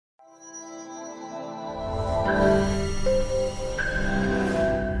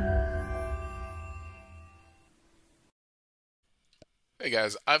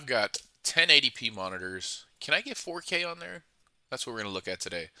guys, I've got 1080p monitors. Can I get 4K on there? That's what we're going to look at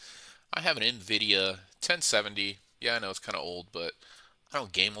today. I have an NVIDIA 1070. Yeah, I know it's kind of old, but I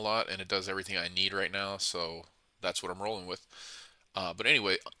don't game a lot and it does everything I need right now, so that's what I'm rolling with. But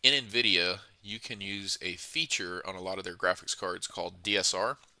anyway, in NVIDIA, you can use a feature on a lot of their graphics cards called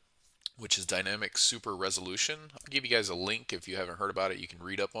DSR, which is Dynamic Super Resolution. I'll give you guys a link if you haven't heard about it. You can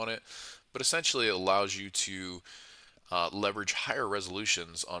read up on it. But essentially, it allows you to leverage higher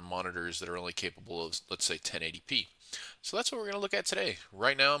resolutions on monitors that are only capable of, let's say, 1080p. So that's what we're going to look at today.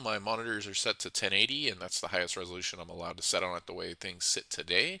 Right now, my monitors are set to 1080, and that's the highest resolution I'm allowed to set on it the way things sit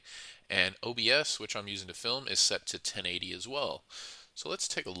today. And OBS, which I'm using to film, is set to 1080 as well. So let's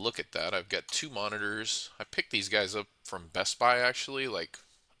take a look at that. I've got two monitors. I picked these guys up from Best Buy actually, like,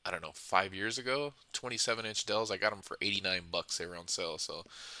 I don't know, 5 years ago. 27-inch Dells. I got them for 89 bucks. They were on sale, so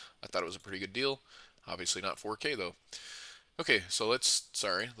I thought it was a pretty good deal. Obviously not 4K though. Okay, so let's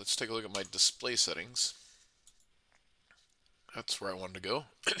take a look at my display settings. That's where I wanted to go.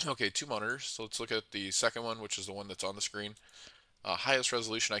 Okay, two monitors. So let's look at the second one, which is the one that's on the screen. Highest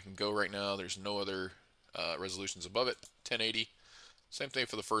resolution I can go right now. There's no other resolutions above it. 1080. Same thing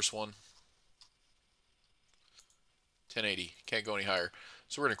for the first one. 1080. Can't go any higher.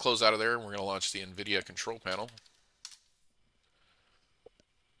 So we're going to close out of there and we're going to launch the NVIDIA control panel.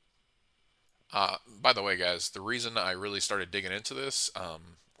 By the way, guys, the reason I really started digging into this,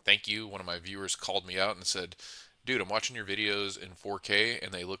 thank you. One of my viewers called me out and said, dude, I'm watching your videos in 4K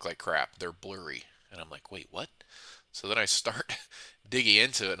and they look like crap. They're blurry. And I'm like, wait, what? So then I start digging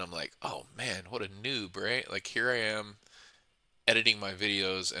into it and I'm like, oh man, what a noob, right? Like here I am editing my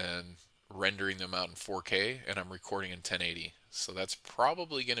videos and rendering them out in 4K and I'm recording in 1080. So that's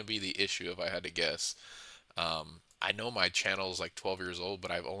probably going to be the issue if I had to guess. I know my channel is like 12 years old,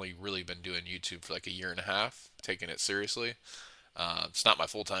 but I've only really been doing YouTube for like a year and a half, taking it seriously. It's not my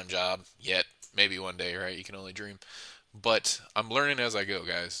full-time job yet. Maybe one day, right? You can only dream. But I'm learning as I go,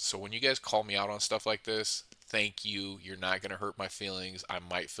 guys. So when you guys call me out on stuff like this, thank you. You're not going to hurt my feelings. I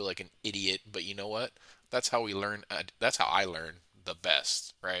might feel like an idiot, but you know what? That's how we learn. That's how I learn the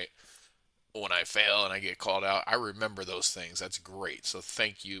best, right? When I fail and I get called out, I remember those things. That's great. So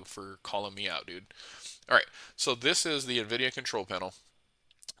thank you for calling me out, dude. All right, so this is the NVIDIA control panel.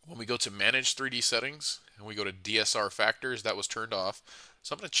 When we go to manage 3D settings and we go to DSR factors, that was turned off.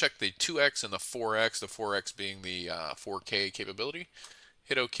 So I'm going to check the 2x and the 4x, the 4x being the 4K capability.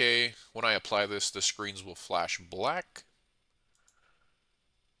 Hit OK. When I apply this, the screens will flash black.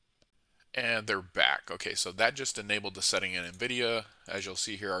 And they're back. Okay, so that just enabled the setting in NVIDIA. As you'll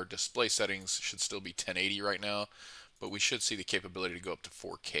see here, our display settings should still be 1080 right now, but we should see the capability to go up to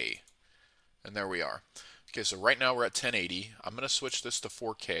 4K. And there we are. Okay, so right now we're at 1080. I'm going to switch this to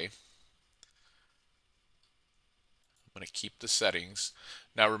 4K. I'm going to keep the settings.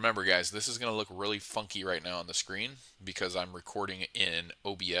 Now remember, guys, this is going to look really funky right now on the screen because I'm recording in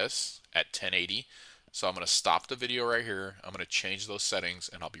OBS at 1080. So I'm going to stop the video right here. I'm going to change those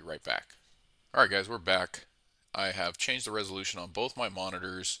settings and I'll be right back. All right, guys, we're back. I have changed the resolution on both my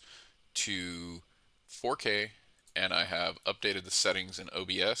monitors to 4K and I have updated the settings in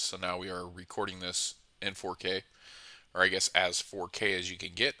OBS. So now we are recording this in 4K, or I guess as 4K as you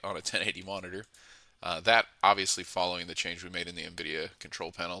can get on a 1080 monitor. That obviously following the change we made in the NVIDIA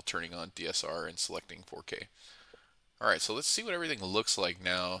control panel, turning on DSR and selecting 4K. All right, so let's see what everything looks like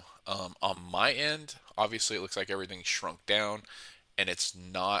now. On my end, obviously it looks like everything's shrunk down and it's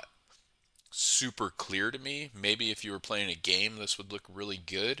not super clear to me. Maybe if you were playing a game, this would look really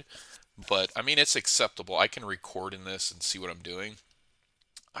good. But I mean, it's acceptable. I can record in this and see what I'm doing.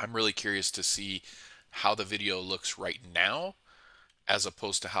 I'm really curious to see how the video looks right now as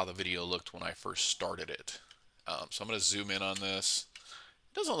opposed to how the video looked when I first started it. So I'm going to zoom in on this.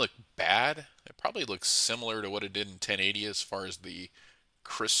 It doesn't look bad. It probably looks similar to what it did in 1080 as far as the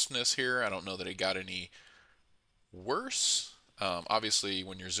crispness here. I don't know that it got any worse. Obviously,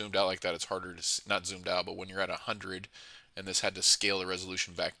 when you're zoomed out like that, it's harder to, not zoomed out, but when you're at 100 and this had to scale the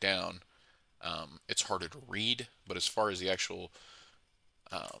resolution back down, it's harder to read. But as far as the actual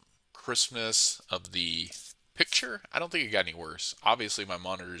crispness of the picture, I don't think it got any worse. Obviously, my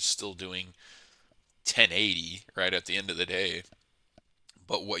monitor is still doing 1080 right at the end of the day.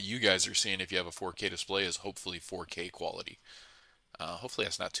 But what you guys are seeing if you have a 4K display is hopefully 4K quality. Hopefully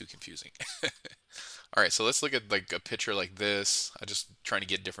that's not too confusing. All right, so let's look at like a picture like this. I'm just trying to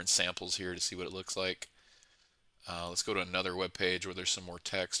get different samples here to see what it looks like. Let's go to another web page where there's some more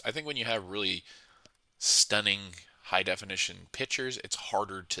text. I think when you have really stunning high definition pictures, it's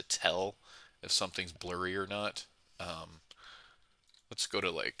harder to tell if something's blurry or not. Let's go to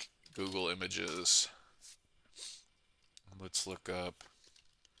like Google Images. Let's look up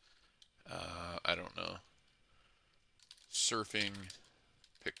I don't know. Surfing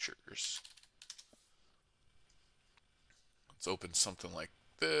pictures. Let's open something like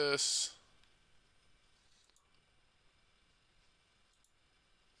this.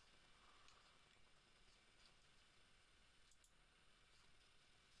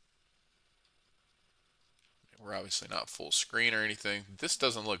 We're obviously not full screen or anything. This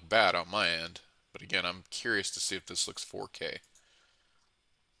doesn't look bad on my end, but again, I'm curious to see if this looks 4K.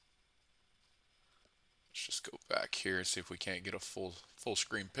 Let's just go back here and see if we can't get a full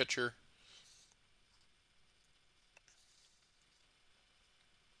screen picture.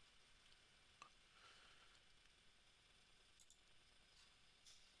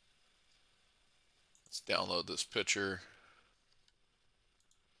 Let's download this picture.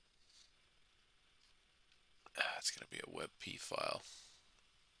 It's going to be a WebP file.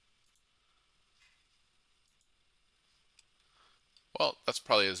 Well, that's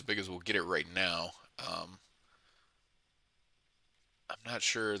probably as big as we'll get it right now. I'm not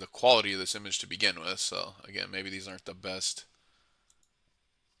sure the quality of this image to begin with, so again, maybe these aren't the best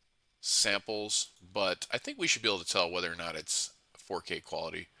samples, but I think we should be able to tell whether or not it's 4K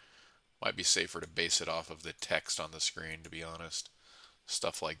quality. Might be safer to base it off of the text on the screen, to be honest.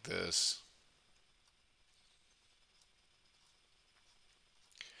 Stuff like this.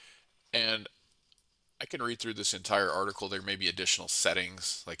 And I can read through this entire article. There may be additional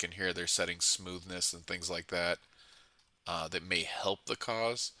settings, like in here, there's setting smoothness and things like that, that may help the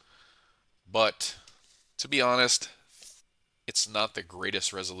cause. But to be honest, it's not the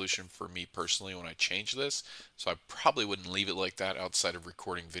greatest resolution for me personally when I change this, so I probably wouldn't leave it like that outside of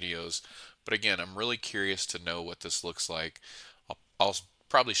recording videos. But again, I'm really curious to know what this looks like. I'll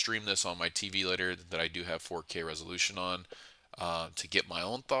probably stream this on my TV later that I do have 4K resolution on, to get my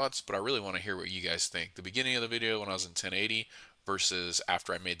own thoughts, but I really want to hear what you guys think. The beginning of the video when I was in 1080 versus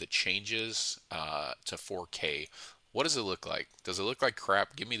after I made the changes to 4K. What does it look like? Does it look like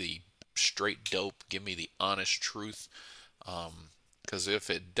crap? Give me the straight dope. Give me the honest truth. Because if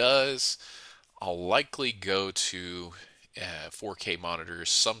it does, I'll likely go to 4K monitors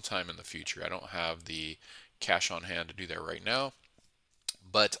sometime in the future. I don't have the cash on hand to do that right now,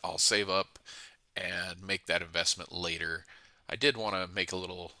 but I'll save up and make that investment later. I did want to make a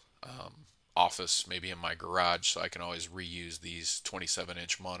little office maybe in my garage so I can always reuse these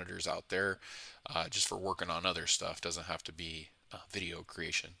 27-inch monitors out there, just for working on other stuff. Doesn't have to be video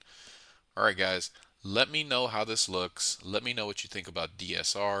creation. All right, guys, let me know how this looks. Let me know what you think about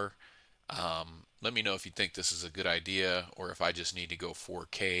DSR. Let me know if you think this is a good idea or if I just need to go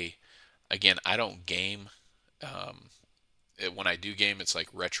 4K. Again, I don't game. When I do game, it's like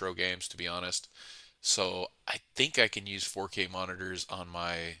retro games, to be honest. So I think I can use 4K monitors on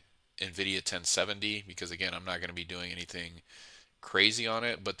my NVIDIA 1070 because again, I'm not going to be doing anything crazy on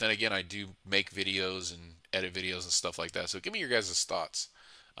it. But then again, I do make videos and edit videos and stuff like that. So give me your guys' thoughts.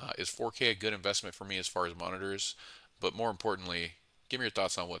 Is 4K a good investment for me as far as monitors? But more importantly, give me your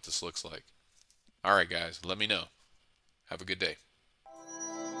thoughts on what this looks like. All right, guys, let me know. Have a good day.